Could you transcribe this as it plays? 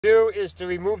Do is to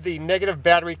remove the negative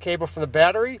battery cable from the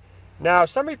battery. Now,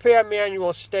 some repair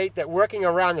manuals state that working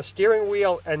around the steering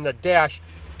wheel and the dash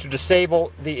to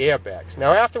disable the airbags.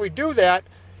 Now, after we do that,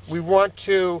 we want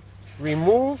to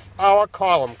remove our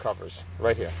column covers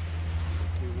right here.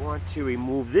 We want to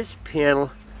remove this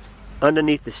panel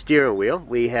underneath the steering wheel.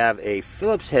 We have a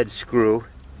Phillips head screw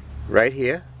right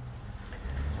here.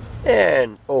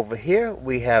 And over here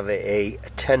we have a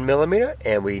 10mm,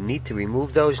 and we need to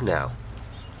remove those now.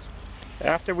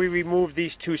 After we remove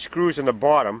these two screws in the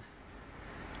bottom,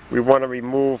 we want to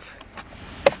remove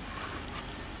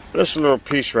this little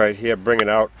piece right here, bring it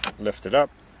out, lift it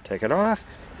up, take it off,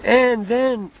 and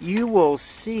then you will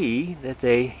see that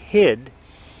they hid.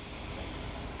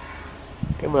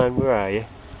 Come on, where are you?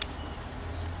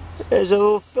 There's a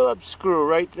little Phillips screw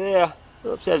right there,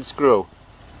 Phillips head screw.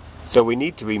 So we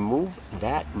need to remove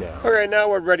that now. Okay,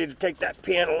 now we're ready to take that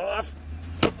panel off.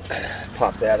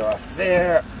 Pop that off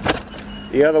there.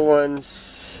 The other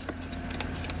ones,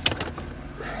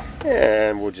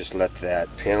 and we'll just let that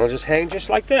panel just hang just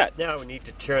like that. Now we need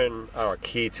to turn our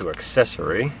key to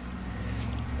accessory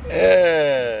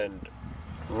and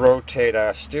rotate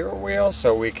our steering wheel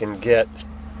so we can get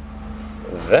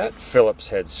that Phillips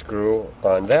head screw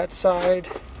on that side.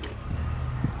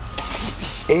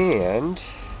 And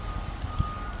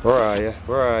where are you?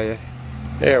 Where are you?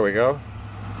 There we go.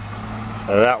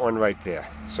 That one right there.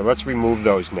 So let's remove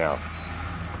those now.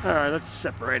 Alright, let's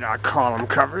separate our column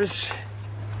covers.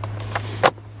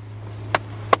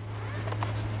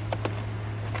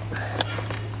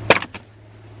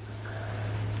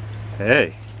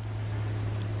 Hey,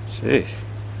 jeez,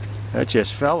 that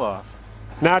just fell off.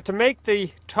 Now, to make the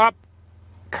top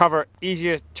cover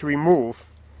easier to remove,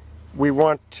 we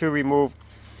want to remove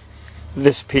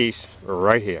this piece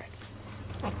right here.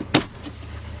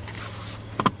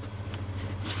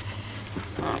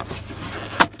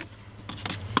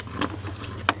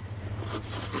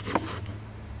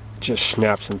 Just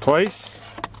snaps in place,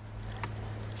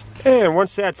 and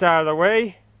once that's out of the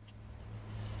way,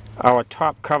 our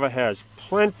top cover has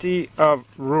plenty of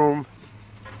room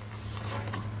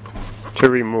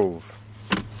to remove.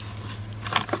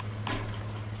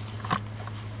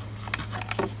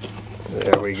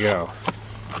 There we go.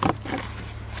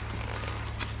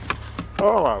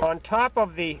 On top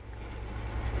of the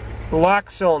lock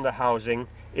cylinder housing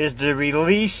is the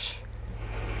release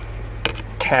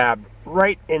tab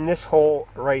right in this hole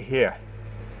right here.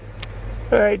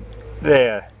 Right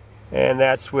there. And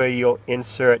that's where you'll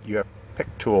insert your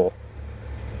pick tool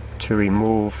to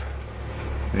remove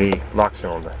the lock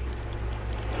cylinder.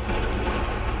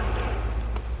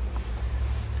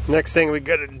 Next thing we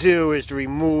got to do is to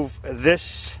remove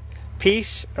this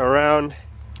piece around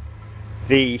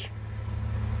the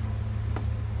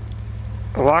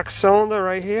lock cylinder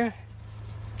right here.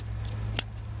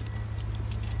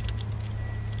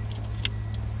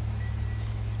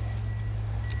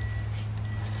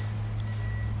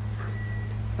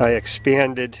 I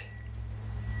expanded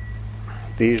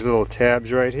these little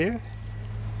tabs right here,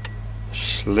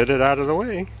 slid it out of the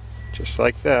way, just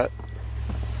like that.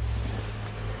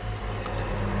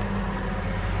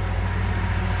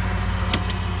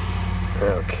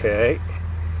 Okay,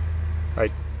 I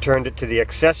turned it to the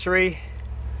accessory,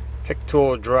 pick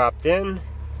tool dropped in.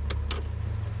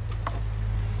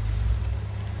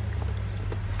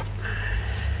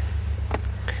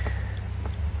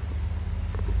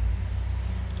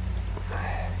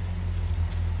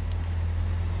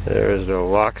 There's the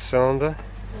lock cylinder.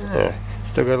 Yeah,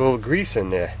 still got a little grease in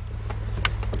there.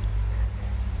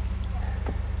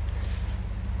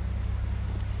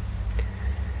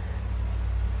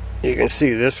 You can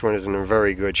see this one isn't in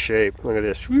very good shape. Look at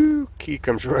this. Woo, key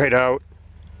comes right out.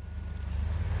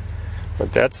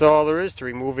 But that's all there is to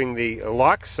removing the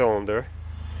lock cylinder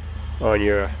on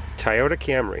your Toyota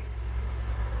Camry.